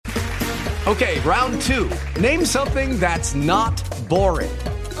Okay, round two. Name something that's not boring.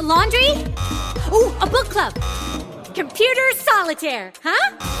 A laundry? Ooh, a book club. Computer solitaire,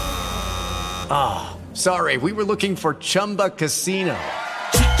 huh? Ah, oh, sorry, we were looking for Chumba Casino.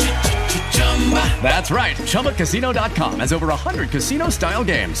 That's right, ChumbaCasino.com has over 100 casino-style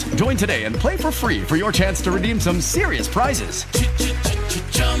games. Join today and play for free for your chance to redeem some serious prizes.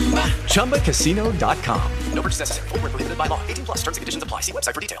 ChumbaCasino.com. No purchase necessary. Void where prohibited by law. 18+ terms and conditions apply. See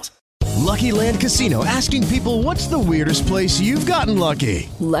website for details. Lucky Land Casino, asking people, what's the weirdest place you've gotten lucky?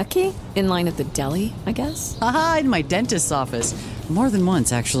 Lucky? In line at the deli, I guess? Aha, in my dentist's office. More than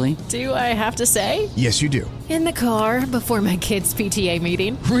once, actually. Do I have to say? Yes, you do. In the car before my kids' PTA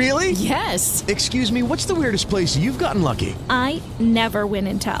meeting. Really? Yes. Excuse me, what's the weirdest place you've gotten lucky? I never win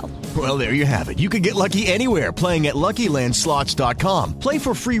and tell. Well, there you have it. You can get lucky anywhere, playing at LuckyLandSlots.com. Play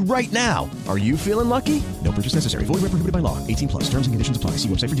for free right now. Are you feeling lucky? No purchase necessary. Void where prohibited by law. 18+. Terms and conditions apply. See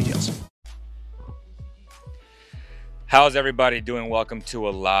website for details. How's everybody doing? Welcome to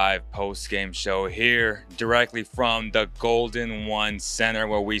a live post-game show here directly from the Golden One Center,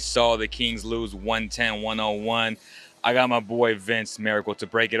 where we saw the Kings lose 110-101. I got my boy Vince Miracle to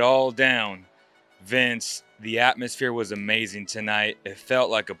break it all down. Vince, the atmosphere was amazing tonight. It felt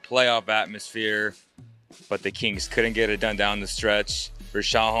like a playoff atmosphere, but the Kings couldn't get it done down the stretch.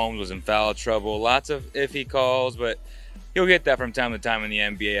 Richaun Holmes was in foul trouble. Lots of iffy calls, but he'll get that from time to time in the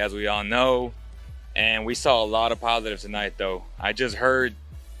NBA, as we all know. And we saw a lot of positives tonight, though. I just heard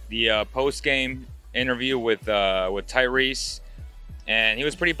the post-game interview with Tyrese, and he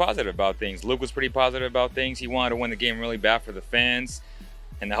was pretty positive about things. Luke was pretty positive about things. He wanted to win the game really bad for the fans.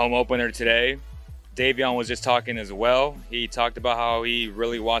 And the home opener today, Davion was just talking as well. He talked about how he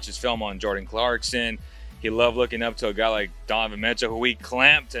really watches film on Jordan Clarkson. He loved looking up to a guy like Donovan Mitchell, who he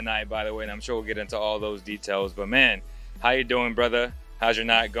clamped tonight, by the way, and I'm sure we'll get into all those details. But, man, how you doing, brother? How's your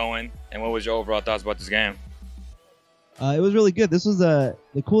night going? And what was your overall thoughts about this game? It was really good. This was the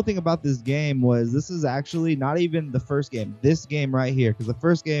cool thing about this game was this is actually not even the first game. This game right here, because the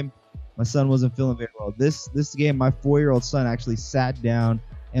first game, my son wasn't feeling very well. This game, my 4-year-old son actually sat down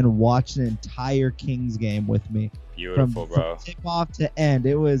and watched an entire Kings game with me. Beautiful, bro. From tip-off to end.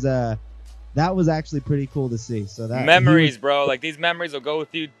 It was that was actually pretty cool to see. So that memories, bro. Like, these memories will go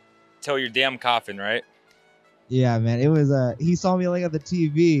with you till your damn coffin, right? Yeah, man. It was he saw me looking at the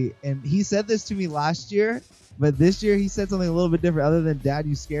TV, and he said this to me last year, but this year he said something a little bit different. Other than "Dad,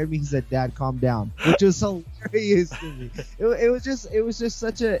 you scared me," he said, "Dad, calm down," which was hilarious to me. It was just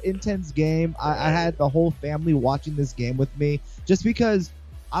such an intense game. I had the whole family watching this game with me, just because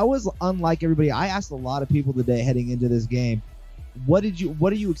I was unlike everybody. I asked a lot of people today heading into this game, what are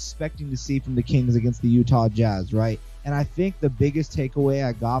you expecting to see from the Kings against the Utah Jazz, right? And I think the biggest takeaway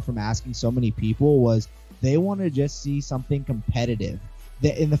I got from asking so many people was they want to just see something competitive.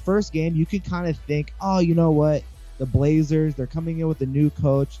 In the first game, you can kind of think, oh, you know what? The Blazers, they're coming in with a new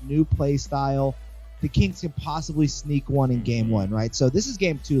coach, new play style. The Kings can possibly sneak one in game one, right? So this is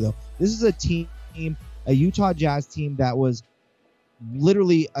game two, though. This is a Utah Jazz team that was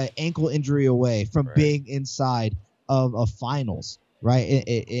literally an ankle injury away from being inside of a finals, right?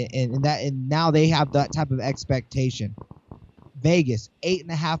 And now they have that type of expectation. Vegas,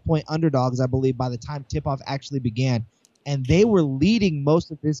 8.5-point underdogs, I believe, by the time tip-off actually began. And they were leading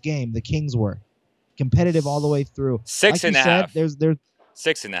most of this game. The Kings were competitive all the way through. 6.5. There's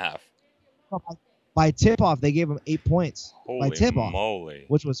 6.5. By tip-off, they gave them 8 points. Holy by tip-off, moly.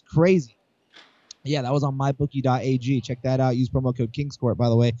 which was crazy. Yeah, that was on mybookie.ag. Check that out. Use promo code KingsCourt, by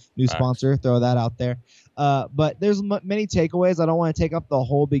the way. New sponsor. Throw that out there. But there's many takeaways. I don't want to take up the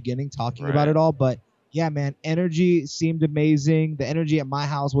whole beginning talking about it all, but yeah, man, energy seemed amazing. The energy at my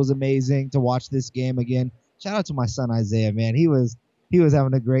house was amazing to watch this game again. Shout out to my son Isaiah, man. He was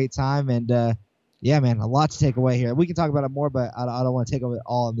having a great time, and yeah, man, a lot to take away here. We can talk about it more, but I don't want to take over it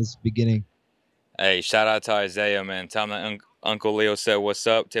all in this beginning. Hey, shout out to Isaiah, man. Tell him that Uncle Leo said what's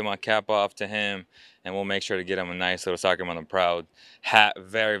up. Take my cap off to him, and we'll make sure to get him a nice little Soccer Mother Proud hat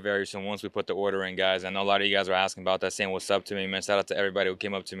very, very soon once we put the order in, guys. I know a lot of you guys are asking about that, saying what's up to me, man. Shout out to everybody who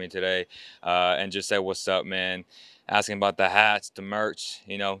came up to me today and just said what's up, man. Asking about the hats, the merch.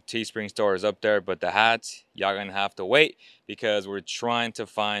 You know, Teespring store is up there, but the hats, y'all going to have to wait because we're trying to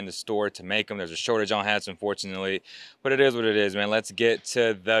find the store to make them. There's a shortage on hats, unfortunately, but it is what it is, man. Let's get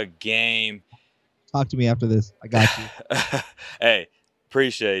to the game. Talk to me after this. I got you. Hey,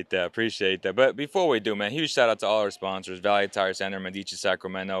 appreciate that. But before we do, man, huge shout out to all our sponsors, Valley Tire Center, Medici,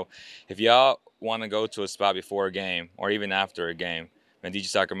 Sacramento. If y'all want to go to a spot before a game or even after a game, Medici,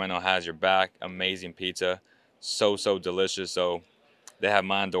 Sacramento has your back. Amazing pizza. So delicious. So they have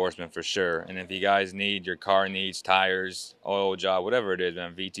my endorsement for sure. And if you guys need, your car needs tires, oil job, whatever it is,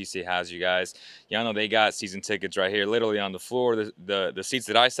 man, VTC has you guys. Y'all know they got season tickets right here, literally on the floor. The seats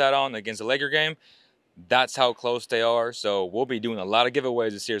that I sat on against the Laker game, that's how close they are. So we'll be doing a lot of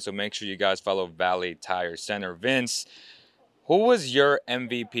giveaways this year, so make sure you guys follow Valley Tire Center. Vince, who was your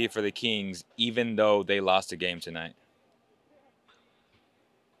MVP for the Kings, even though they lost the game tonight?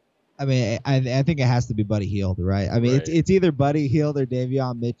 I mean, I think it has to be Buddy Hield, right? I mean, Right. it's either Buddy Hield or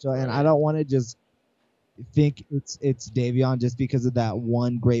Davion Mitchell, and I don't want to just think it's Davion just because of that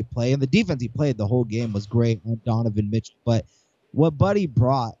one great play. And the defense he played the whole game was great on Donovan Mitchell. But what Buddy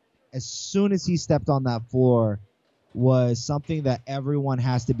brought as soon as he stepped on that floor was something that everyone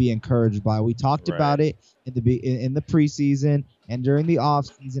has to be encouraged by. We talked Right. about it in the preseason and during the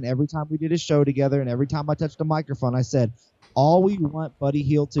offseason. Every time we did a show together and every time I touched a microphone, I said, all we want Buddy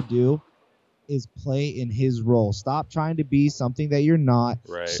Hield to do is play in his role. Stop trying to be something that you're not.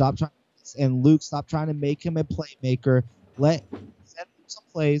 Right. Stop trying. And Luke, stop trying to make him a playmaker. Set him some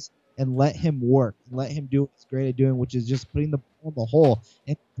plays and let him work. Let him do what he's great at doing, which is just putting the ball in the hole.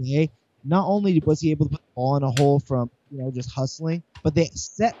 And today, not only was he able to put the ball in a hole from just hustling, but they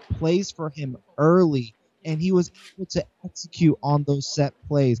set plays for him early, and he was able to execute on those set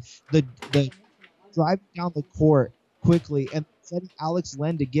plays. The driving down the court quickly and setting Alex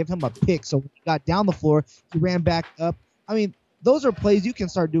Len to give him a pick. So when he got down the floor, he ran back up. I mean, those are plays you can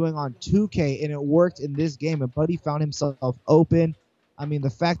start doing on 2K, and it worked in this game. And Buddy found himself open. I mean, the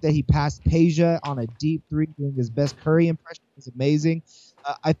fact that he passed Peja on a deep three doing his best Curry impression is amazing.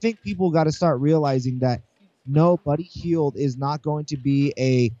 I think people got to start realizing that, no, Buddy Hield is not going to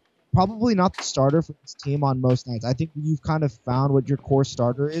be probably not the starter for this team on most nights. I think you've kind of found what your core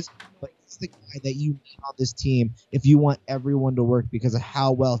starter is, but he's the guy that you need on this team if you want everyone to work because of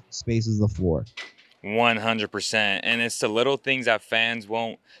how well he spaces the floor. 100%. And it's the little things that fans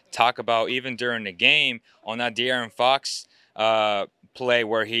won't talk about even during the game. On that De'Aaron Fox play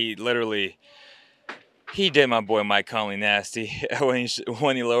where he did my boy Mike Conley nasty when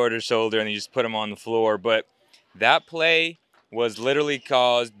he lowered his shoulder and he just put him on the floor. But that play was literally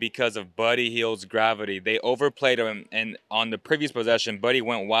caused because of Buddy Hield's gravity. They overplayed him, and on the previous possession, Buddy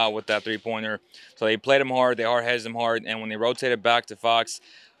went wild with that three-pointer. So they played him hard, they hard-headed him hard, and when they rotated back to Fox,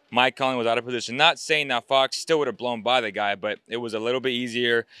 Mike Conley was out of position. Not saying that Fox still would have blown by the guy, but it was a little bit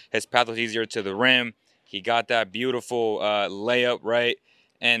easier. His path was easier to the rim. He got that beautiful layup, right?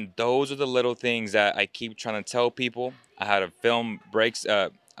 And those are the little things that I keep trying to tell people. I had a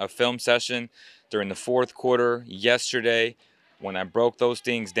film session during the fourth quarter yesterday. When I broke those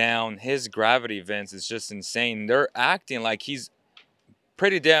things down, his gravity, Vince, is just insane. They're acting like he's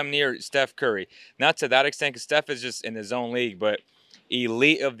pretty damn near Steph Curry. Not to that extent, because Steph is just in his own league, but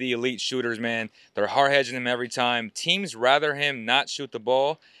elite of the elite shooters, man. They're hard-hedging him every time. Teams rather him not shoot the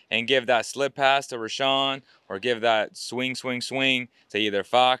ball and give that slip pass to Rashawn or give that swing to either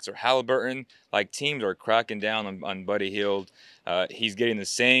Fox or Halliburton. Like, teams are cracking down on Buddy Hield. He's getting the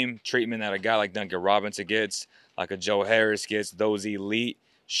same treatment that a guy like Duncan Robinson gets, like a Joe Harris gets, those elite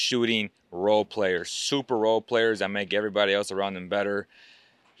shooting role players, super role players that make everybody else around them better.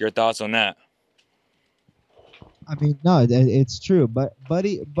 Your thoughts on that? I mean, no, it's true. But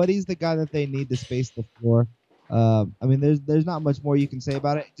Buddy's the guy that they need to space the floor. I mean, there's not much more you can say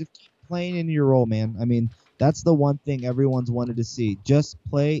about it. Just keep playing in your role, man. I mean, that's the one thing everyone's wanted to see. Just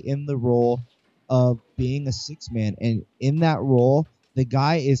play in the role of being a six-man. And in that role, the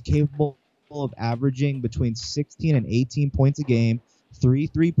guy is capable of averaging between 16 and 18 points a game, 3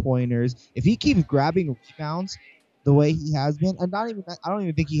 3-pointers. If he keeps grabbing rebounds the way he has been, and I don't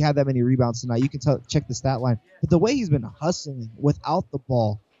even think he had that many rebounds tonight. You can check the stat line. But the way he's been hustling without the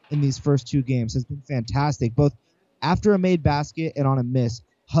ball in these first two games has been fantastic, both after a made basket and on a miss,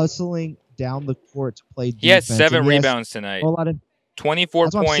 hustling down the court to play defense. He had 7 rebounds tonight. 24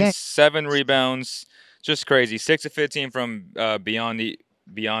 points, 7 rebounds. Just crazy. 6 of 15 from beyond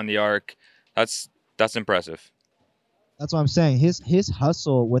the arc. That's impressive. That's what I'm saying. His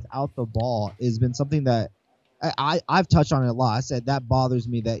hustle without the ball has been something that I've touched on it a lot. I said that bothers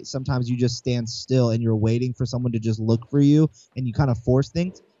me, that sometimes you just stand still and you're waiting for someone to just look for you and you kind of force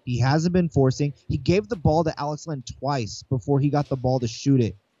things. He hasn't been forcing. He gave the ball to Alex Len twice before he got the ball to shoot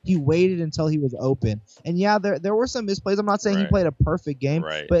it. He waited until he was open. And yeah, there were some misplays. I'm not saying he played a perfect game,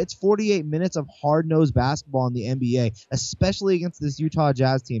 but it's 48 minutes of hard-nosed basketball in the NBA, especially against this Utah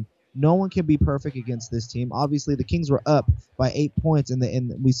Jazz team. No one can be perfect against this team. Obviously, the Kings were up by 8 points,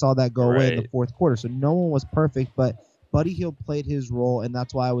 and we saw that go away in the fourth quarter. So no one was perfect, but Buddy Hield played his role, and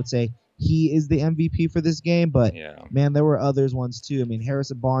that's why I would say he is the MVP for this game, but man, there were others ones too. I mean,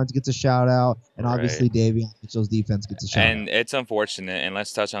 Harrison Barnes gets a shout out, and obviously Davion Mitchell's defense gets a shout out. And it's unfortunate, and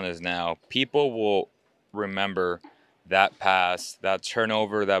let's touch on this now. People will remember that pass, that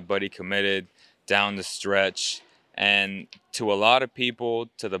turnover that Buddy committed down the stretch. And to a lot of people,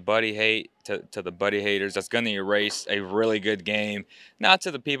 to the Buddy haters, that's going to erase a really good game. Not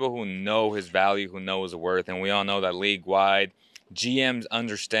to the people who know his value, who know his worth. And we all know that league-wide, GMs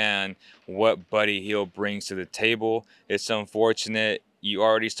understand what Buddy Hield brings to the table. It's unfortunate. You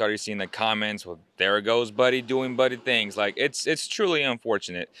already started seeing the comments, well, there goes Buddy doing Buddy things. Like, it's truly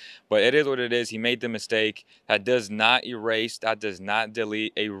unfortunate. But it is what it is. He made the mistake. That does not erase, that does not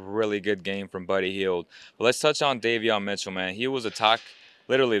delete a really good game from Buddy Hield. But let's touch on Davion Mitchell, man. He was a talk,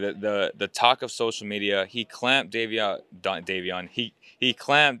 literally the talk of social media. He clamped He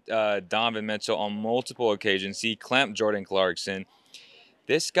clamped Donovan Mitchell on multiple occasions. He clamped Jordan Clarkson.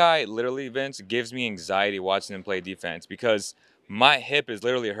 This guy literally, Vince, gives me anxiety watching him play defense because my hip is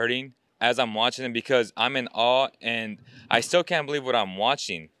literally hurting as I'm watching him because I'm in awe and I still can't believe what I'm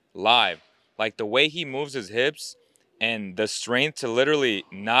watching live. Like the way he moves his hips and the strength to literally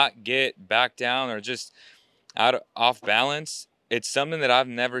not get back down or just off balance. It's something that I've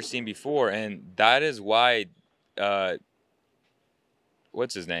never seen before, and that is why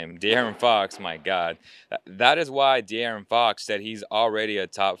what's his name? De'Aaron Fox, my God. That is why De'Aaron Fox said he's already a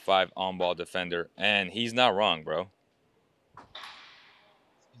top 5 on-ball defender, and he's not wrong, bro.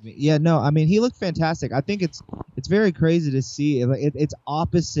 Yeah, no, I mean, he looked fantastic. I think it's very crazy to see. It's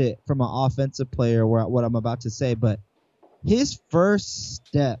opposite from an offensive player, what I'm about to say, but his first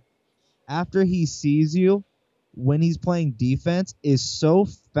step after he sees you when he's playing defense is so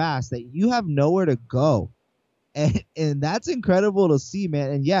fast that you have nowhere to go. And that's incredible to see, man.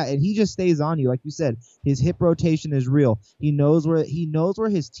 And yeah, and he just stays on you. Like you said, his hip rotation is real. He knows where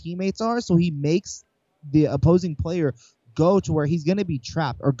his teammates are, so he makes the opposing player go to where he's going to be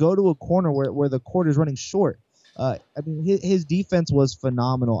trapped or go to a corner where the court is running short. I mean, his defense was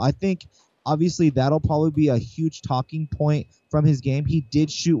phenomenal. I think, obviously, that'll probably be a huge talking point from his game. He did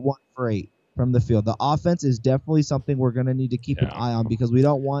shoot 1 for 8 from the field. The offense is definitely something we're going to need to keep an eye on because we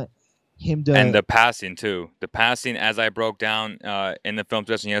don't want him to... And the passing, too. The passing, as I broke down in the film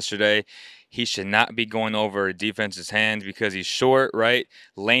session yesterday, he should not be going over a defense's hands because he's short, right?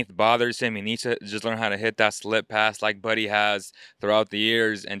 Length bothers him. He needs to just learn how to hit that slip pass like Buddy has throughout the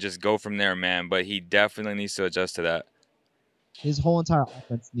years and just go from there, man. But he definitely needs to adjust to that. His whole entire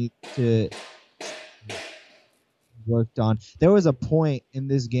offense needs to be worked on. There was a point in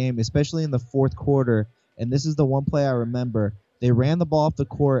this game, especially in the fourth quarter, and this is the one play I remember. They ran the ball off the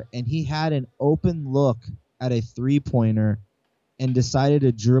court, and he had an open look at a three-pointer and decided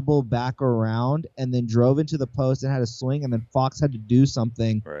to dribble back around and then drove into the post and had a swing, and then Fox had to do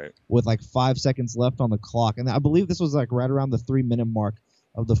something with like 5 seconds left on the clock. And I believe this was like right around the 3-minute mark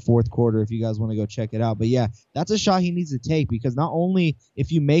of the fourth quarter if you guys want to go check it out. But, yeah, that's a shot he needs to take because not only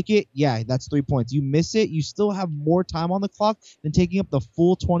if you make it, yeah, that's 3 points. You miss it, you still have more time on the clock than taking up the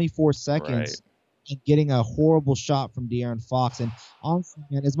full 24 seconds. And getting a horrible shot from De'Aaron Fox. And honestly,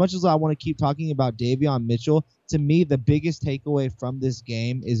 man, as much as I want to keep talking about Davion Mitchell, to me, the biggest takeaway from this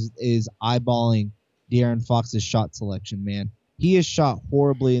game is eyeballing De'Aaron Fox's shot selection, man. He has shot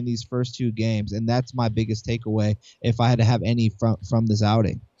horribly in these first 2 games, and that's my biggest takeaway if I had to have any from this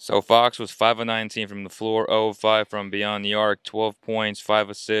outing. So Fox was 5 of 19 from the floor, 0 of 5 from beyond the arc, 12 points, 5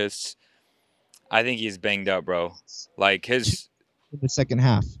 assists. I think he's banged up, bro. Like his... In the second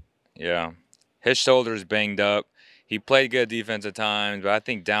half. Yeah. His shoulder's banged up. He played good defense at times, but I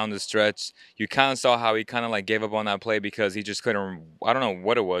think down the stretch, you kind of saw how he kind of like gave up on that play because he just couldn't, I don't know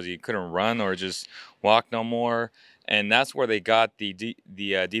what it was. He couldn't run or just walk no more. And that's where they got the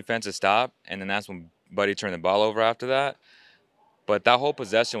defensive stop, and then that's when Buddy turned the ball over after that. But that whole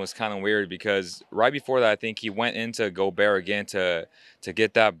possession was kind of weird because right before that, I think he went into Gobert again to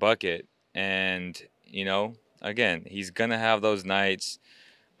get that bucket. And, you know, again, he's going to have those nights.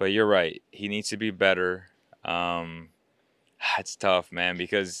 But you're right. He needs to be better. It's tough, man,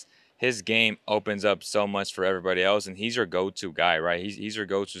 because his game opens up so much for everybody else, and he's your go-to guy, right? He's your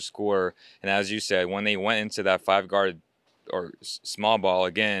go-to scorer. And as you said, when they went into that 5-guard or small ball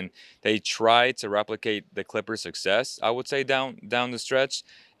again, they tried to replicate the Clippers' success, I would say, down the stretch,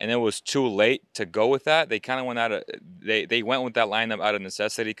 and it was too late to go with that. They kind of went out of they went with that lineup out of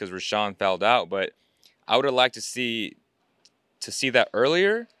necessity because Rashawn fouled out. But I would have liked to see that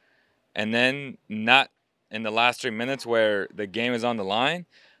earlier and then not in the last 3 minutes where the game is on the line.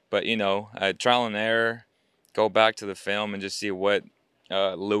 But, you know, trial and error, go back to the film and just see what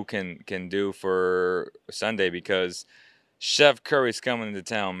Luke can do for Sunday because Chef Curry's coming into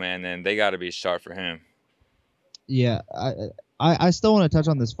town, man, and they got to be sharp for him. Yeah, I still want to touch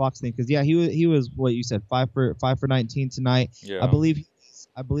on this Fox thing because he was what you said 5 for 19 tonight. Yeah. I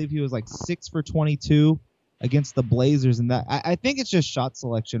believe he was like 6 for 22 against the Blazers, and that I think it's just shot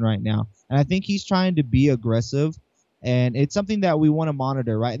selection right now, and I think he's trying to be aggressive, and it's something that we want to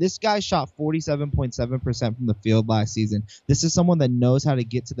monitor. Right, this guy shot 47.7% from the field last season. This is someone that knows how to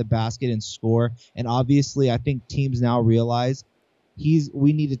get to the basket and score, and obviously I think teams now realize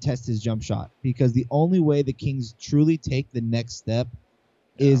we need to test his jump shot because the only way the Kings truly take the next step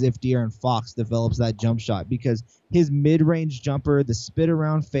is if De'Aaron Fox develops that jump shot, because his mid-range jumper, the spit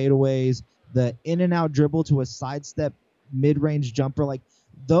around fadeaways, the in and out dribble to a sidestep mid-range jumper, like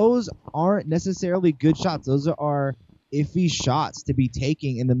those aren't necessarily good shots. Those are iffy shots to be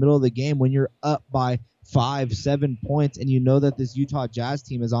taking in the middle of the game when you're up by 5-7 points and you know that this Utah Jazz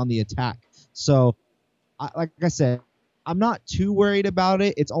team is on the attack. So like I said, I'm not too worried about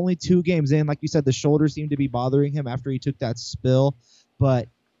it. It's only 2 games in. Like you said, the shoulder seemed to be bothering him after he took that spill. But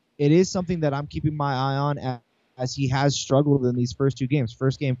it is something that I'm keeping my eye on as he has struggled in these first 2 games.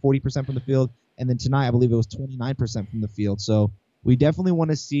 First game, 40% from the field. And then tonight, I believe it was 29% from the field. So we definitely want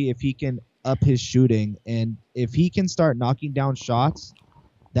to see if he can up his shooting. And if he can start knocking down shots,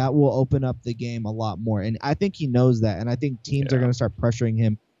 that will open up the game a lot more. And I think he knows that. And I think teams are going to start pressuring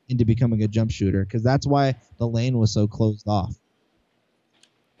him into becoming a jump shooter, because that's why the lane was so closed off.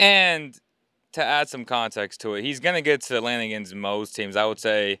 And to add some context to it, he's going to get to Atlanta against most teams. I would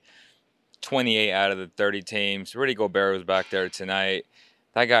say 28 out of the 30 teams. Rudy Gobert was back there tonight.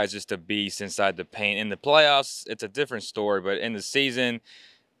 That guy's just a beast inside the paint. In the playoffs, it's a different story, but in the season,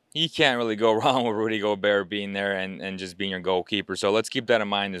 you can't really go wrong with Rudy Gobert being there and just being your goalkeeper. So let's keep that in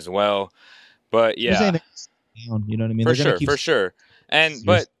mind as well. But yeah, you know what I mean? For sure. And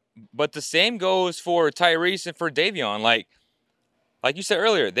but the same goes for Tyrese and for Davion. Like you said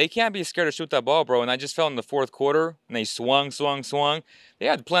earlier, they can't be scared to shoot that ball, bro. And I just felt in the fourth quarter, and they swung. They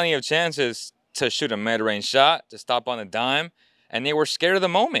had plenty of chances to shoot a mid-range shot, to stop on a dime, and they were scared of the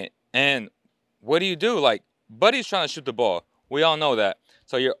moment. And what do? Like, Buddy's trying to shoot the ball. We all know that.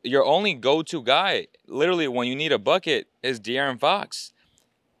 So your only go-to guy, literally when you need a bucket, is De'Aaron Fox.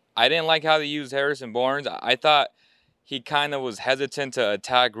 I didn't like how they used Harrison Barnes. I thought he kind of was hesitant to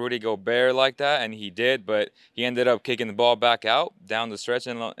attack Rudy Gobert like that, and he did, but he ended up kicking the ball back out down the stretch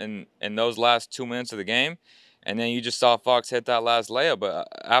in those last 2 minutes of the game. And then you just saw Fox hit that last layup. But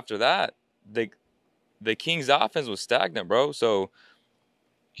after that, the Kings' offense was stagnant, bro. So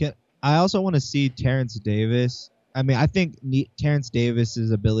I also want to see Terrence Davis. I mean, I think Terrence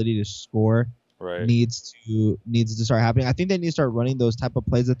Davis's ability to score needs to start happening. I think they need to start running those type of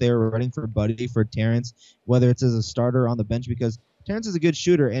plays that they were running for Buddy, for Terrence, whether it's as a starter on the bench, because Terrence is a good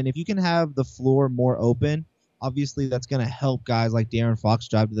shooter, and if you can have the floor more open, obviously that's going to help guys like De'Aaron Fox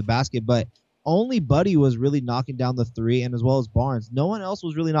drive to the basket. But only Buddy was really knocking down the three, and as well as Barnes. No one else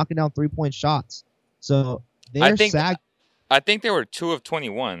was really knocking down 3-point shots. So they're sagging. I think they were 2 of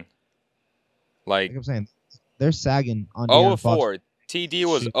 21. Like I'm saying, they're sagging on 0 De'Aaron of Fox. 4. TD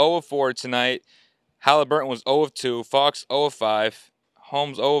was 0 of 4 tonight. Halliburton was 0 of 2. Fox 0 of 5.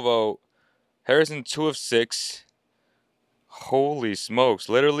 Holmes 0 of 0. Harrison 2 of 6. Holy smokes.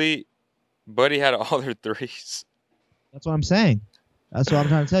 Literally, Buddy had all their threes. That's what I'm saying. That's what I'm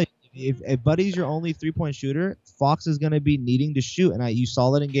trying to tell you. If Buddy's your only 3-point shooter, Fox is going to be needing to shoot. And you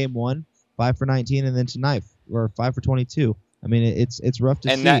saw that in game 1, 5 for 19, and then tonight, or 5 for 22. I mean, it's rough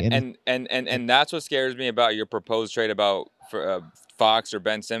to see. And that's what scares me about your proposed trade about Fox or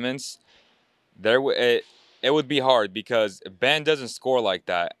Ben Simmons. It would be hard because Ben doesn't score like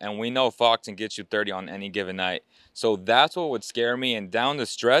that, and we know Fox can get you 30 on any given night. So that's what would scare me. And down the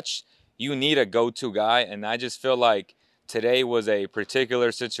stretch, you need a go-to guy, and I just feel like today was a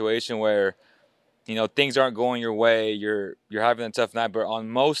particular situation where, you know, things aren't going your way. You're having a tough night, but on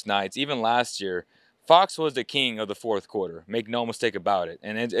most nights, even last year, Fox was the king of the fourth quarter. Make no mistake about it.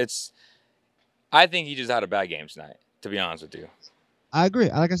 And I think he just had a bad game tonight, to be honest with you. I agree.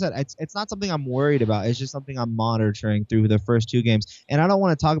 Like I said, it's not something I'm worried about. It's just something I'm monitoring through the first 2 games. And I don't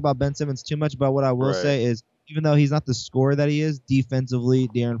want to talk about Ben Simmons too much, but what I will say is, even though he's not the scorer that he is, defensively,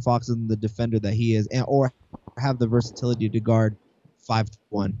 De'Aaron Fox is the defender that he is, or have the versatility to guard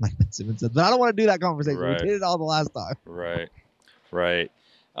 5-1, like Ben Simmons said. But I don't want to do that conversation. We did it all the last time. Right.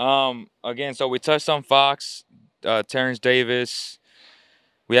 Again, so we touched on Fox, Terrence Davis.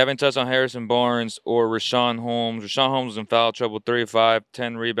 We haven't touched on Harrison Barnes or Richaun Holmes. Richaun Holmes was in foul trouble, 3 of 5,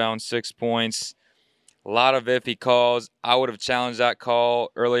 10 rebounds, 6 points. A lot of iffy calls. I would have challenged that call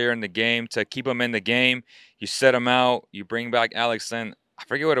earlier in the game to keep him in the game. You set him out. You bring back Alex Len. I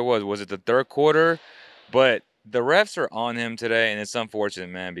forget what it was. Was it the third quarter? But the refs are on him today, and it's unfortunate,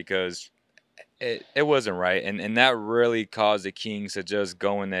 man, because it wasn't right, and that really caused the Kings to just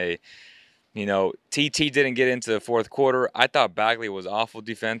go in a, TT didn't get into the fourth quarter. I thought Bagley was awful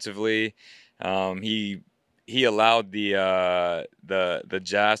defensively. He allowed the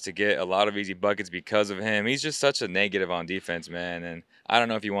Jazz to get a lot of easy buckets because of him. He's just such a negative on defense, man, and I don't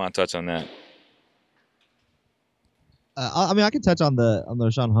know if you want to touch on that. I can touch on the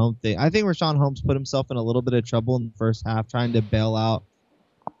Richaun Holmes thing. I think Richaun Holmes put himself in a little bit of trouble in the first half trying to bail out.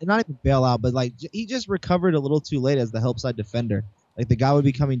 Not even bail out, but like he just recovered a little too late as the help side defender. Like the guy would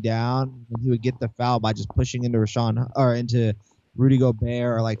be coming down and he would get the foul by just pushing into into Rudy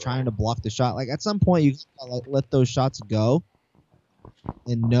Gobert or like trying to block the shot. Like at some point you like let those shots go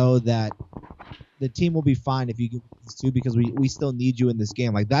and know that the team will be fine if you give these two because we still need you in this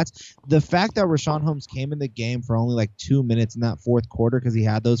game. Like that's the fact that Richaun Holmes came in the game for only like 2 minutes in that fourth quarter because he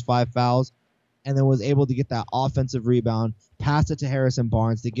had those 5 fouls and then was able to get that offensive rebound, pass it to Harrison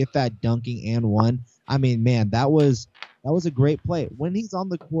Barnes to get that dunking and one. I mean, man, that was a great play. When he's on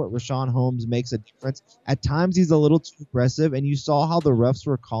the court, Richaun Holmes makes a difference. At times he's a little too aggressive, and you saw how the refs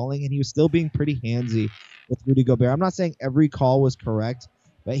were calling, and he was still being pretty handsy with Rudy Gobert. I'm not saying every call was correct,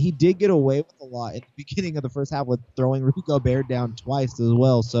 but he did get away with a lot in the beginning of the first half with throwing Rudy Gobert down twice as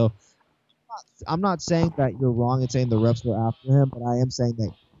well. So I'm not saying that you're wrong in saying the refs were after him, but I am saying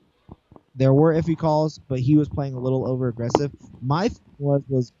that there were iffy calls, but he was playing a little over-aggressive. My thing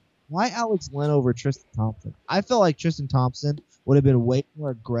was why Alex Len over Tristan Thompson? I felt like Tristan Thompson would have been way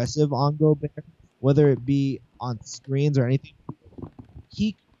more aggressive on Gobert, whether it be on screens or anything.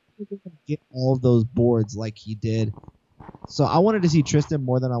 He couldn't get all of those boards like he did. So I wanted to see Tristan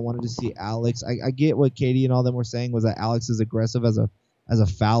more than I wanted to see Alex. I get what Katie and all them were saying was that Alex is aggressive as a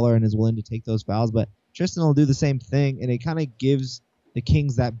fouler and is willing to take those fouls, but Tristan will do the same thing, and it kind of gives the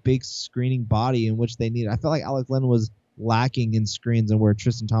Kings that big screening body in which they need. I felt like Alex Len was lacking in screens and where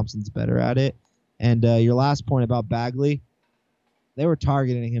Tristan Thompson's better at it. And your last point about Bagley, they were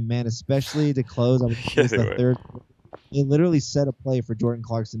targeting him, man, especially to close. Third. They literally set a play for Jordan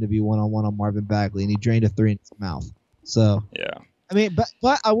Clarkson to be one-on-one on Marvin Bagley, and he drained a 3 in his mouth. So, yeah. I mean,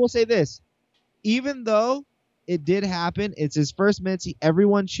 but I will say this. Even though it did happen, it's his first minutes.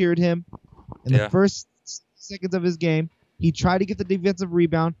 Everyone cheered him in the first seconds of his game. He tried to get the defensive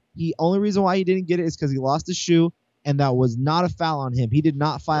rebound. The only reason why he didn't get it is because he lost his shoe, and that was not a foul on him. He did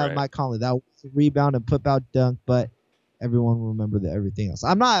not foul Mike Conley. That was a rebound and put-out dunk, but everyone will remember everything else.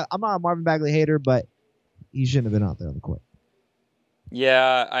 I'm not a Marvin Bagley hater, but he shouldn't have been out there on the court.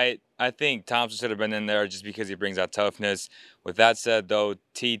 Yeah, I think Thompson should have been in there just because he brings that toughness. With that said, though,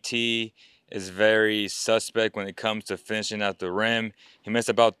 TT is very suspect when it comes to finishing at the rim. He missed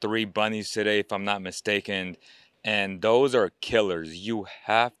about 3 bunnies today, if I'm not mistaken. And those are killers. You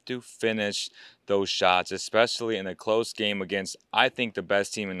have to finish those shots, especially in a close game against, I think, the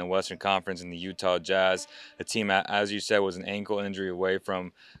best team in the Western Conference in the Utah Jazz. A team, as you said, was an ankle injury away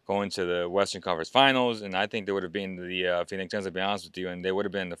from going to the Western Conference Finals. And I think they would have been the Phoenix Suns, to be honest with you, and they would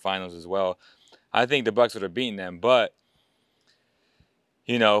have been in the finals as well. I think the Bucks would have beaten them. But,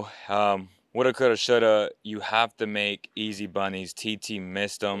 woulda, coulda, shoulda. You have to make easy bunnies. TT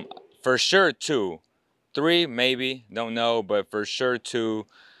missed them. For sure, 2. 3, maybe, don't know, but for sure 2.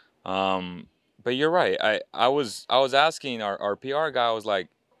 But you're right. I was asking our PR guy. I was like,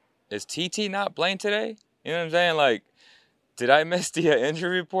 "Is TT not playing today?" You know what I'm saying? Like, did I miss the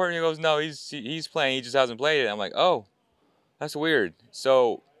injury report? And he goes, "No, he's playing. He just hasn't played it." I'm like, "Oh, that's weird."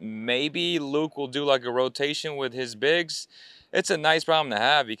 So maybe Luke will do like a rotation with his bigs. It's a nice problem to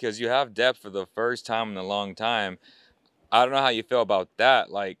have because you have depth for the first time in a long time. I don't know how you feel about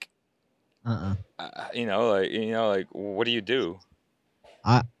that. Like. What do you do?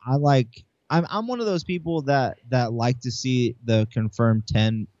 I'm one of those people that like to see the confirmed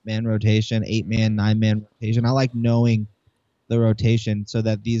 10-man rotation, 8-man, 9-man rotation. I like knowing the rotation so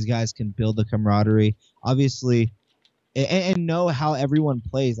that these guys can build the camaraderie, obviously, and know how everyone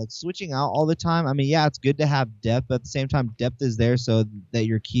plays. Like switching out all the time. I mean, yeah, it's good to have depth, but at the same time, depth is there so that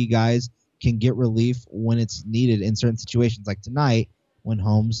your key guys can get relief when it's needed in certain situations, like tonight when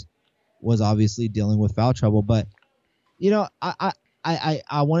Holmes was obviously dealing with foul trouble. But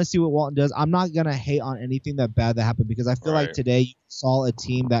I want to see what Walton does. I'm not gonna hate on anything that happened because I feel like today you saw a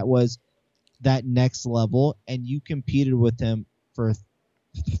team that was that next level and you competed with him for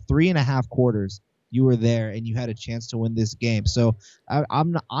 3.5 quarters. You were there and you had a chance to win this game. So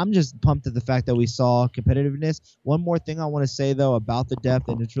I'm just pumped at the fact that we saw competitiveness. One more thing I want to say though about the depth,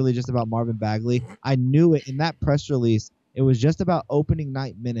 and it's really just about Marvin Bagley. I knew it in that press release. It was just about opening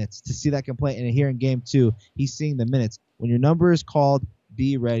night minutes to see that complaint. And here in game 2, he's seeing the minutes. When your number is called,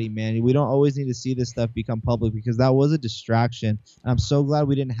 be ready, man. We don't always need to see this stuff become public because that was a distraction. And I'm so glad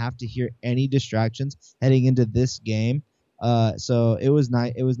we didn't have to hear any distractions heading into this game. So it was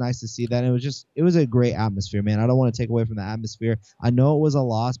nice. It was nice to see that. It was a great atmosphere, man. I don't want to take away from the atmosphere. I know it was a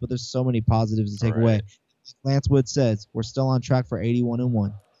loss, but there's so many positives to take away. Lance Wood says we're still on track for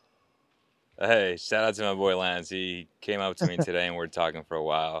 81-1. Hey, shout out to my boy Lance. He came up to me today and we're talking for a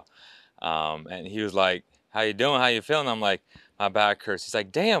while. And he was like, "How you doing? How you feeling?" I'm like, "My back hurts." He's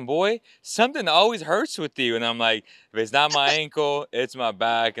like, "Damn, boy, something always hurts with you." And I'm like, "If it's not my ankle, it's my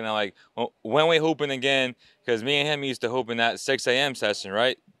back." And I'm like, well, "When we hooping again?" Because me and him used to hoop in that 6 a.m. session,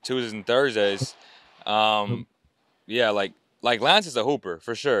 right? Tuesdays and Thursdays. Yeah, like Lance is a hooper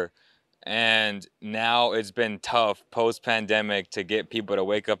for sure. And now it's been tough post-pandemic to get people to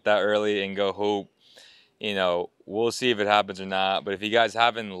wake up that early and go hoop. You know, we'll see if it happens or not. But if you guys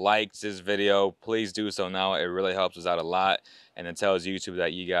haven't liked this video, please do so now. It really helps us out a lot. And it tells YouTube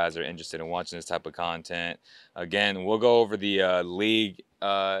that you guys are interested in watching this type of content. Again, we'll go over the league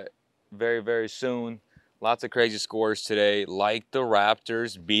very, very soon. Lots of crazy scores today, like the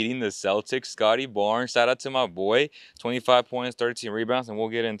Raptors beating the Celtics. Scotty Barnes, shout out to my boy. 25 points, 13 rebounds, and we'll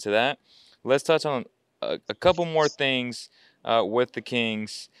get into that. Let's touch on a couple more things with the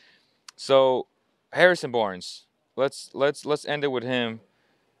Kings. So, Harrison Barnes, let's end it with him.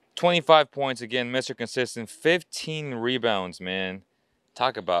 25 points again, Mr. Consistent. 15 rebounds, man.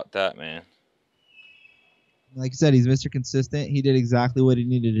 Talk about that, man. Like I said, he's Mr. Consistent. He did exactly what he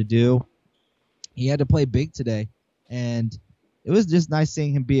needed to do. He had to play big today, and it was just nice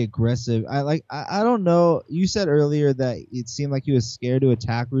seeing him be aggressive. I don't know. You said earlier that it seemed like he was scared to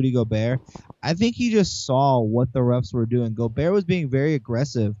attack Rudy Gobert. I think he just saw what the refs were doing. Gobert was being very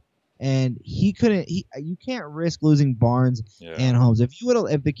aggressive, and he couldn't. You can't risk losing Barnes and Holmes. If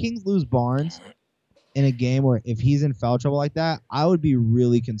the Kings lose Barnes in a game where if he's in foul trouble like that, I would be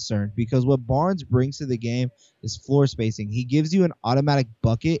really concerned because what Barnes brings to the game is floor spacing. He gives you an automatic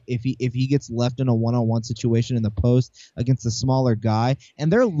bucket if he gets left in a one-on-one situation in the post against a smaller guy, and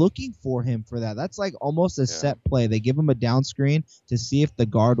they're looking for him for that. That's like almost a set play. They give him a down screen to see if the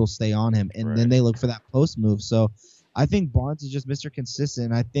guard will stay on him, and then they look for that post move. So I think Barnes is just Mr.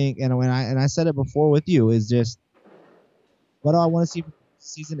 Consistent. I think, and I said it before with you, is just what do I want to see for this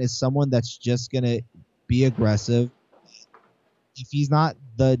season is someone that's just gonna be aggressive. If he's not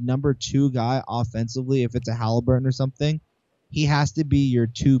the number 2 guy offensively, if it's a Halliburton or something, he has to be your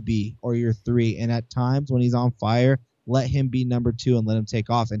 2B or your 3. And at times when he's on fire, let him be number 2 and let him take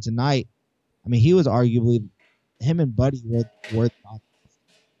off. And tonight, I mean, he was arguably him and Buddy were the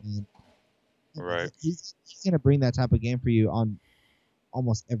offense. Right. He's going to bring that type of game for you on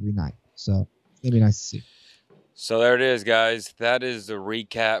almost every night. So it's going to be nice to see. So there it is, guys. That is the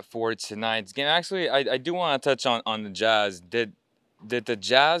recap for tonight's game. Actually, I do want to touch on the Jazz. Did the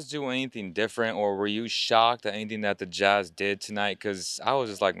Jazz do anything different, or were you shocked at anything that the Jazz did tonight? Because I was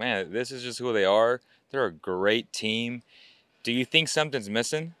just like, man, this is just who they are. They're a great team. Do you think something's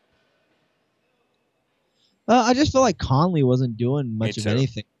missing? I just feel like Conley wasn't doing much of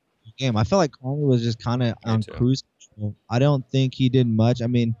anything in the game. I feel like Conley was just kind of on cruise control. I don't think he did much. I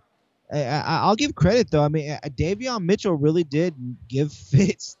mean, I'll give credit, though. I mean, Davion Mitchell really did give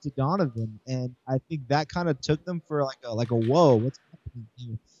fits to Donovan, and I think that kind of took them for like a whoa, what's happening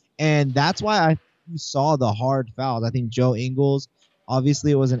here? And that's why you saw the hard fouls. I think Joe Ingles,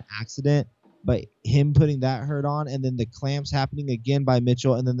 obviously it was an accident, but him putting that hurt on, and then the clamps happening again by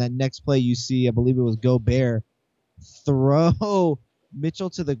Mitchell, and then that next play you see, I believe it was Gobert, throw Mitchell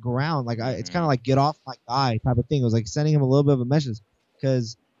to the ground. Like it's kind of like get off my guy type of thing. It was like sending him a little bit of a message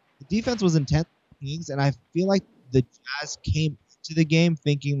because the defense was intense, and I feel like the Jazz came to the game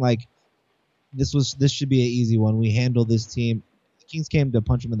thinking like this should be an easy one. We handle this team. The Kings came to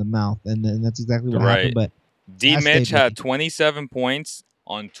punch him in the mouth, and that's exactly what happened. But D. Mitch had 27 points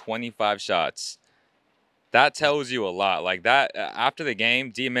on 25 shots. That tells you a lot. Like that after the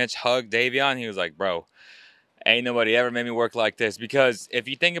game, D. Mitch hugged Davion. He was like, "Bro, ain't nobody ever made me work like this." Because if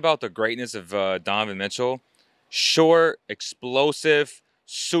you think about the greatness of Donovan Mitchell, short, explosive,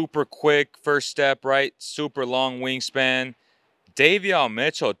 super quick first step, right? Super long wingspan. Davion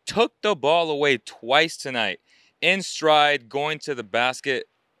Mitchell took the ball away twice tonight. In stride, going to the basket.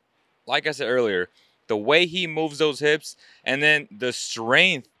 Like I said earlier, the way he moves those hips and then the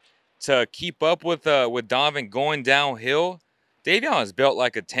strength to keep up with Donovan going downhill. Davion is built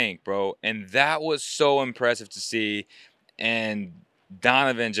like a tank, bro. And that was so impressive to see. And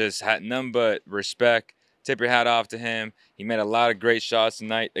Donovan just had none but respect. Tip your hat off to him. He made a lot of great shots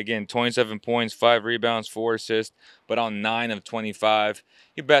tonight. Again, 27 points, 5 rebounds, 4 assists, but on 9 of 25.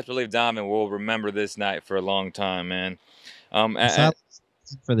 You best believe Donovan will remember this night for a long time, man.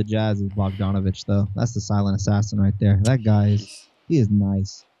 for the Jazz is Bogdanovich, though. That's the silent assassin right there. That guy he is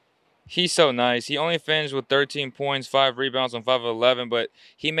nice. He's so nice. He only finished with 13 points, 5 rebounds on 5 of 11, but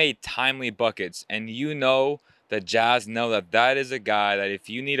he made timely buckets. And you know the Jazz know that is a guy that if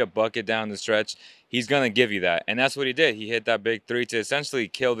you need a bucket down the stretch, he's going to give you that. And that's what he did. He hit that big three to essentially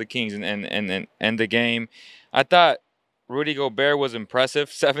kill the Kings and end the game. I thought Rudy Gobert was impressive.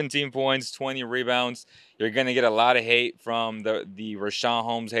 17 points, 20 rebounds. You're going to get a lot of hate from the Richaun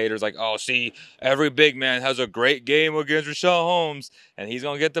Holmes haters. Like, oh, see, every big man has a great game against Richaun Holmes. And he's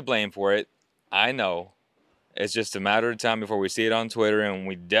going to get the blame for it. I know. It's just a matter of time before we see it on Twitter, and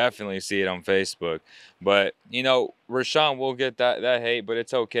we definitely see it on Facebook. But, you know, Richaun will get that hate, but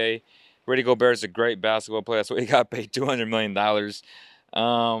it's okay. Rudy Gobert is a great basketball player. That's why he got paid $200 million.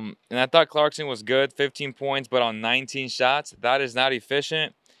 And I thought Clarkson was good, 15 points, but on 19 shots. That is not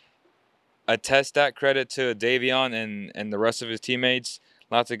efficient. Attest that credit to Davion and the rest of his teammates.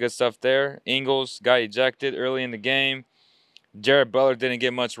 Lots of good stuff there. Ingles got ejected early in the game. Jared Butler didn't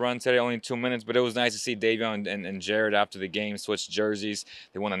get much run today, only 2 minutes, but it was nice to see Davion and Jared after the game switch jerseys.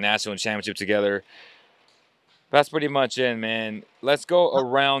 They won a national championship together. That's pretty much it, man. Let's go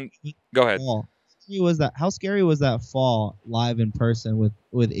around. Go ahead. How scary was that fall live in person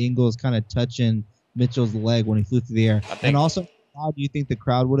with Ingles kind of touching Mitchell's leg when he flew through the air? And also, how do you think the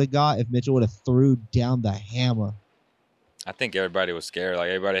crowd would have got if Mitchell would have threw down the hammer? I think everybody was scared. Like,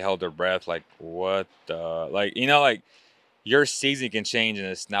 everybody held their breath. Like, what the? Like, you know, like, your season can change in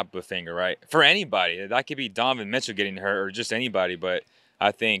a snap of a finger, right? For anybody. That could be Donovan Mitchell getting hurt or just anybody. But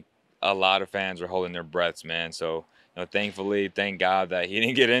I think a lot of fans were holding their breaths, man. So, you know, thankfully, thank God that he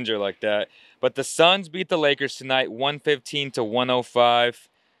didn't get injured like that. But the Suns beat the Lakers tonight, 115-105.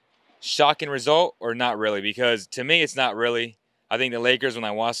 Shocking result or not really? Because to me, it's not really. I think the Lakers, when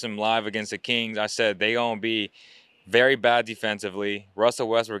I watched them live against the Kings, I said they going to be very bad defensively. Russell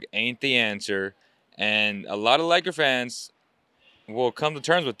Westbrook ain't the answer. And a lot of Laker fans will come to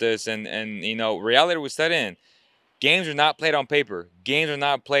terms with this. And you know, reality will set in. Games are not played on paper. Games are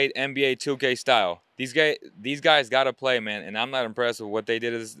not played NBA 2K style. These guys got to play, man. And I'm not impressed with what they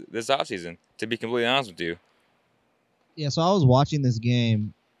did this offseason, to be completely honest with you. Yeah, so I was watching this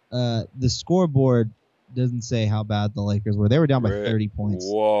game. The scoreboard doesn't say how bad the Lakers were. They were down by 30 points.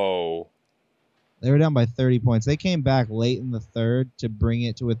 Whoa. They were down by 30 points. They came back late in the third to bring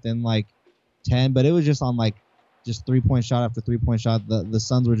it to within like 10, but it was just on like just 3-point shot after 3-point shot. The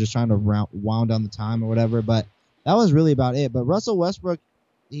Suns were just trying to wound down the time or whatever, but that was really about it. But Russell Westbrook,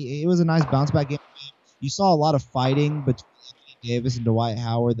 it was a nice bounce back game. You saw a lot of fighting between Davis and Dwight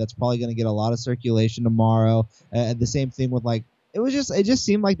Howard. That's probably going to get a lot of circulation tomorrow. The same thing with like, it just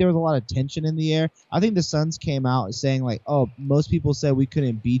seemed like there was a lot of tension in the air. I think the Suns came out saying like, oh, most people said we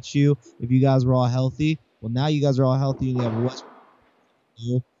couldn't beat you if you guys were all healthy. Well, now you guys are all healthy and you have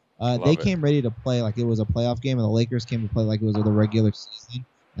Westbrook. They came ready to play like it was a playoff game, and the Lakers came to play like it was the regular season.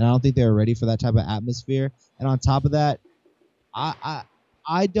 And I don't think they were ready for that type of atmosphere. And on top of that,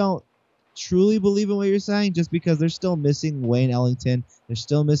 I don't truly believe in what you're saying, just because they're still missing Wayne Ellington. They're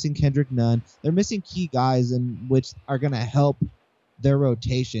still missing Kendrick Nunn. They're missing key guys in which are going to help their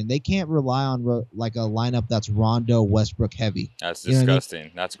rotation. They can't rely on like a lineup that's Rondo, Westbrook heavy. That's disgusting. I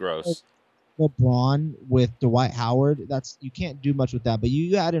mean? That's gross. LeBron with Dwight Howard, you can't do much with that. But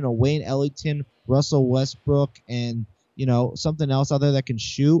you add in a Wayne Ellington, Russell Westbrook, and you know something else out there that can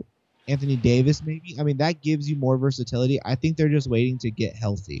shoot. Anthony Davis, maybe. I mean, that gives you more versatility. I think they're just waiting to get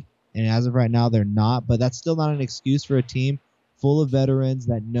healthy. And as of right now, they're not. But that's still not an excuse for a team full of veterans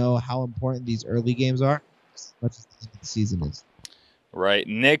that know how important these early games are, as much as the season is. Right.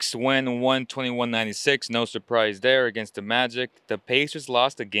 Knicks win 121-96. No surprise there against the Magic. The Pacers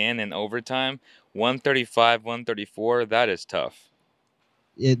lost again in overtime, 135-134. That is tough.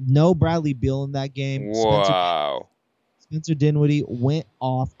 No Bradley Beal in that game. Wow. Spencer Dinwiddie went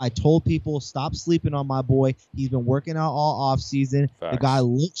off. I told people, stop sleeping on my boy. He's been working out all offseason. The guy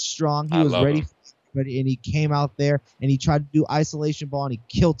looked strong. He was ready for everybody, and he came out there, and he tried to do isolation ball, and he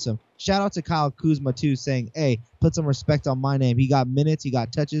killed him. Shout out to Kyle Kuzma, too, saying, hey, put some respect on my name. He got minutes. He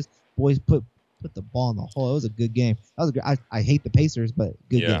got touches. Boys put the ball in the hole. It was a good game. That was good. I hate the Pacers, but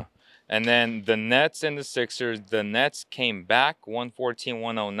good game. And then the Nets and the Sixers. The Nets came back,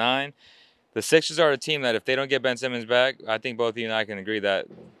 114-109. The Sixers are a team that if they don't get Ben Simmons back, I think both you and I can agree that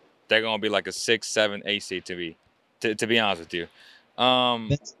they're going to be like a 6-7 AC to be honest with you.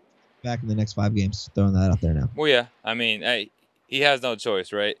 Back in the next 5 games. Throwing that out there now. Well, yeah. I mean, hey, he has no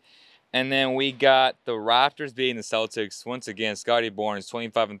choice, right? And then we got the Raptors beating the Celtics. Once again, Scotty Barnes,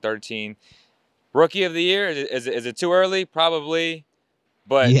 25-13. Rookie of the year, is it too early? Probably.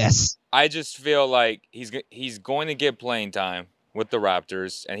 But yes. I just feel like he's going to get playing time. with the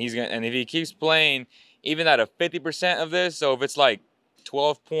Raptors, and if he keeps playing even at a 50% of this, so if it's like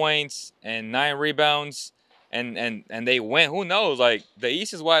 12 points and 9 rebounds, and they win, who knows? Like, the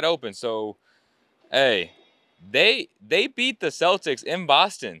East is wide open. So, hey, they beat the Celtics in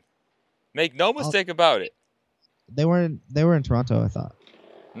Boston. Make no mistake about it. They were in Toronto, I thought.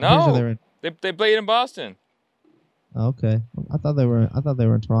 No, they played in Boston. Okay, I thought they were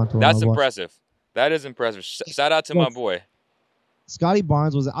in Toronto. That's impressive. That is impressive. Shout out to my boy. Scotty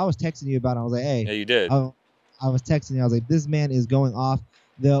Barnes I was texting you about it. I was like, hey. Yeah, you did. I was texting you. I was like, this man is going off.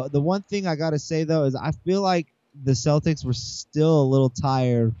 The one thing I got to say, though, is I feel like the Celtics were still a little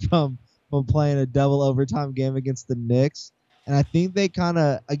tired from playing a double overtime game against the Knicks. And I think they kind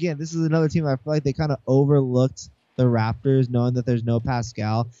of, again, this is another team I feel like they kind of overlooked the Raptors, knowing that there's no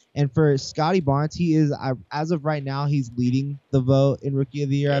Pascal. And for Scotty Barnes, he is, as of right now, he's leading the vote in Rookie of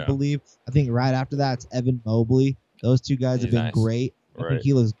the Year, I believe. I think right after that, it's Evan Mobley. Those two guys have been great. I think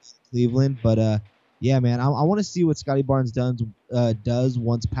he lives in Cleveland. But, yeah, man, I want to see what Scotty Barnes does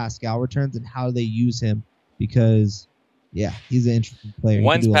once Pascal returns and how they use him because, yeah, he's an interesting player.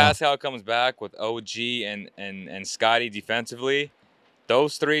 Once Pascal comes back with OG and Scotty defensively,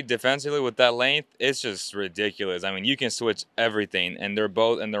 those three defensively with that length, it's just ridiculous. I mean, you can switch everything, and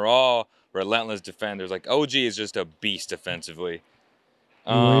they're all relentless defenders. Like, OG is just a beast defensively.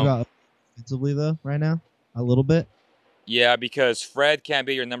 You worry about defensively, though, right now? A little bit? Yeah, because Fred can't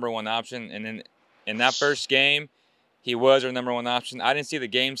be your number one option, and then in that first game, he was our number one option. I didn't see the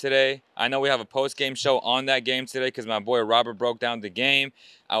game today. I know we have a post-game show on that game today because my boy Robert broke down the game.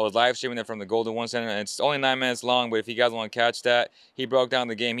 I was live streaming it from the Golden One Center, and it's only 9 minutes long, but if you guys want to catch that, he broke down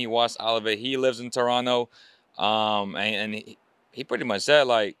the game. He watched all of it. He lives in Toronto, and he pretty much said,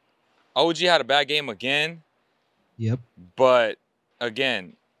 like, OG had a bad game again. Yep. But,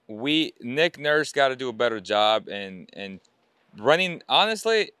 again, Nick Nurse got to do a better job and running.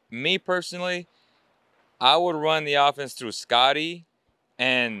 Honestly, me personally, I would run the offense through Scotty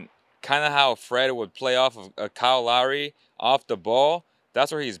and kind of how Fred would play off of Kyle Lowry off the ball.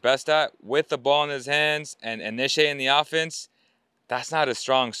 That's where he's best at, with the ball in his hands and initiating the offense. That's not his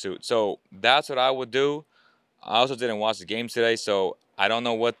strong suit. So that's what I would do. I also didn't watch the game today, so I don't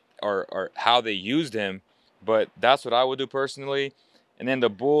know what or how they used him, but that's what I would do personally. And then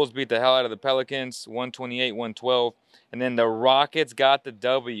the Bulls beat the hell out of the Pelicans, 128-112. And then the Rockets got the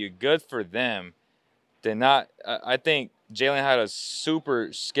W. Good for them. I think Jalen had a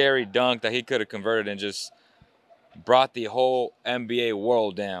super scary dunk that he could have converted and just brought the whole NBA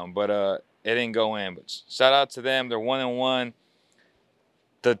world down. But it didn't go in. But shout out to them. They're 1-1.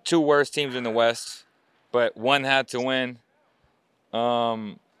 The two worst teams in the West, but one had to win.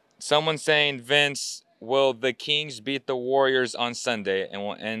 Someone saying, Vince, will the Kings beat the Warriors on Sunday? And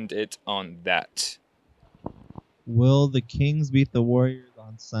we'll end it on that. Will the Kings beat the Warriors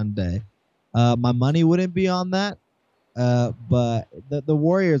on Sunday? My money wouldn't be on that, but the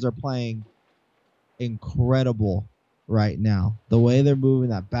Warriors are playing incredible right now. The way they're moving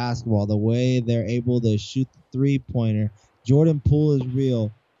that basketball, the way they're able to shoot the three-pointer. Jordan Poole is real.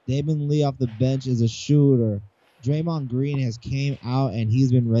 Damon Lee off the bench is a shooter. Draymond Green has came out, and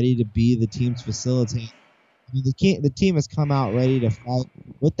he's been ready to be the team's facilitator. I mean, the team has come out ready to fight.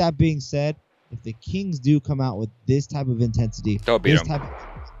 With that being said, if the Kings do come out with this type of intensity, they'll beat them.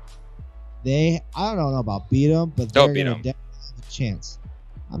 I don't know about beat them, but they're going to definitely have a chance.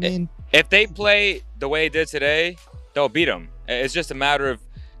 I mean, if they play the way they did today, they'll beat them. It's just a matter of,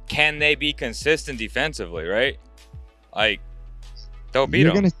 can they be consistent defensively, right? Like, they'll beat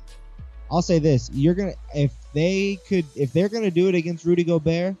them. I'll say this: if they're gonna do it against Rudy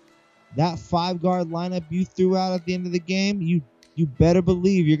Gobert, that 5-guard lineup you threw out at the end of the game, you better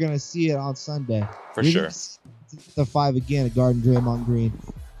believe you're gonna see it on Sunday. For sure. The 5 again, guarding Draymond Green.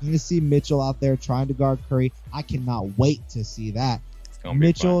 You're going to see Mitchell out there trying to guard Curry. I cannot wait to see that.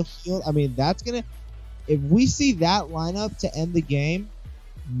 Mitchell, that's going to – if we see that lineup to end the game,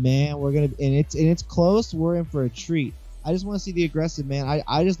 man, we're going to – and it's close. We're in for a treat. I just want to see the aggressive, man.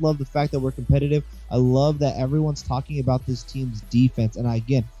 I just love the fact that we're competitive. I love that everyone's talking about this team's defense. And I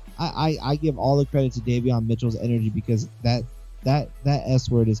give all the credit to Davion Mitchell's energy because that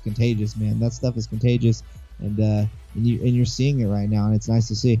S word is contagious, man. That stuff is contagious. And you're seeing it right now, and it's nice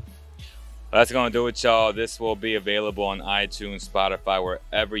to see. That's going to do it, y'all. This will be available on iTunes, Spotify,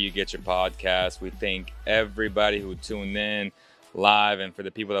 wherever you get your podcasts. We thank everybody who tuned in live, and for the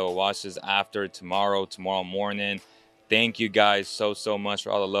people that will watch this after tomorrow morning. Thank you guys so much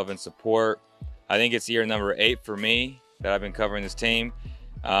for all the love and support. I think it's year number 8 for me that I've been covering this team.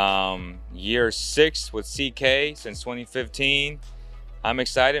 Year 6 with CK since 2015. I'm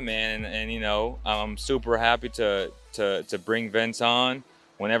excited, man, and I'm super happy to to bring Vince on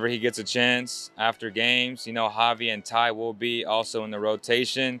whenever he gets a chance after games. You know, Javi and Ty will be also in the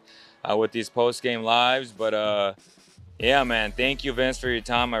rotation with these post-game lives. But, yeah, man, thank you, Vince, for your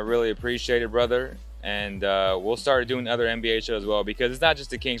time. I really appreciate it, brother. And we'll start doing other NBA shows as well, because it's not just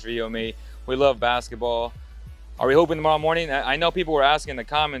the Kings for you and me. We love basketball. Are we hooping tomorrow morning? I know people were asking in the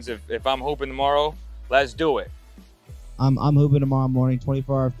comments if I'm hooping tomorrow. Let's do it. I'm hooping tomorrow morning,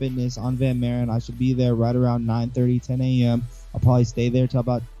 24-hour fitness on Van Maren. I should be there right around 9:30, 10 a.m. I'll probably stay there till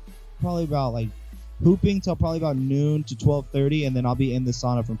probably about like hooping till probably about noon to 12:30, and then I'll be in the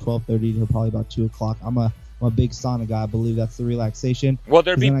sauna from 12:30 to probably about 2 o'clock. I'm a big sauna guy. I believe that's the relaxation. Will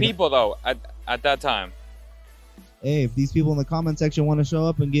there be people though at that time? Hey, if these people in the comment section want to show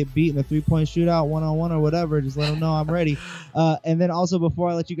up and get beat in a 3-point shootout, one-on-one or whatever, just let them know I'm ready. And then also, before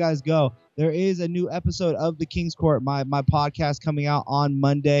I let you guys go, there is a new episode of The King's Court, my podcast, coming out on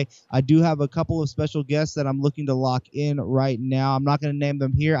Monday. I do have a couple of special guests that I'm looking to lock in right now. I'm not going to name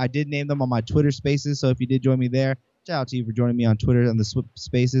them here. I did name them on my Twitter Spaces, so if you did join me there, shout out to you for joining me on Twitter on the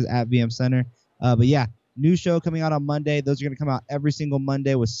Spaces at VM Center. But yeah, new show coming out on Monday. Those are going to come out every single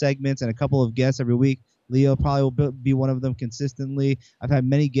Monday with segments and a couple of guests every week. Leo probably will be one of them consistently. I've had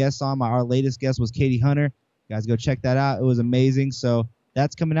many guests on. Our latest guest was Katie Hunter. You guys go check that out. It was amazing. So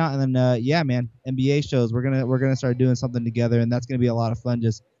that's coming out. And then, yeah, man, NBA shows. We're gonna start doing something together, and that's going to be a lot of fun.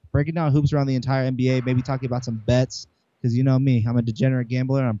 Just breaking down hoops around the entire NBA, maybe talking about some bets, because you know me. I'm a degenerate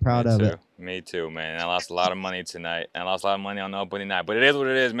gambler, and I'm proud of it. Me too, man. I lost a lot of money tonight. I lost a lot of money on opening night. But it is what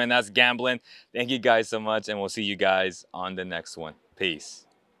it is, man. That's gambling. Thank you guys so much, and we'll see you guys on the next one. Peace.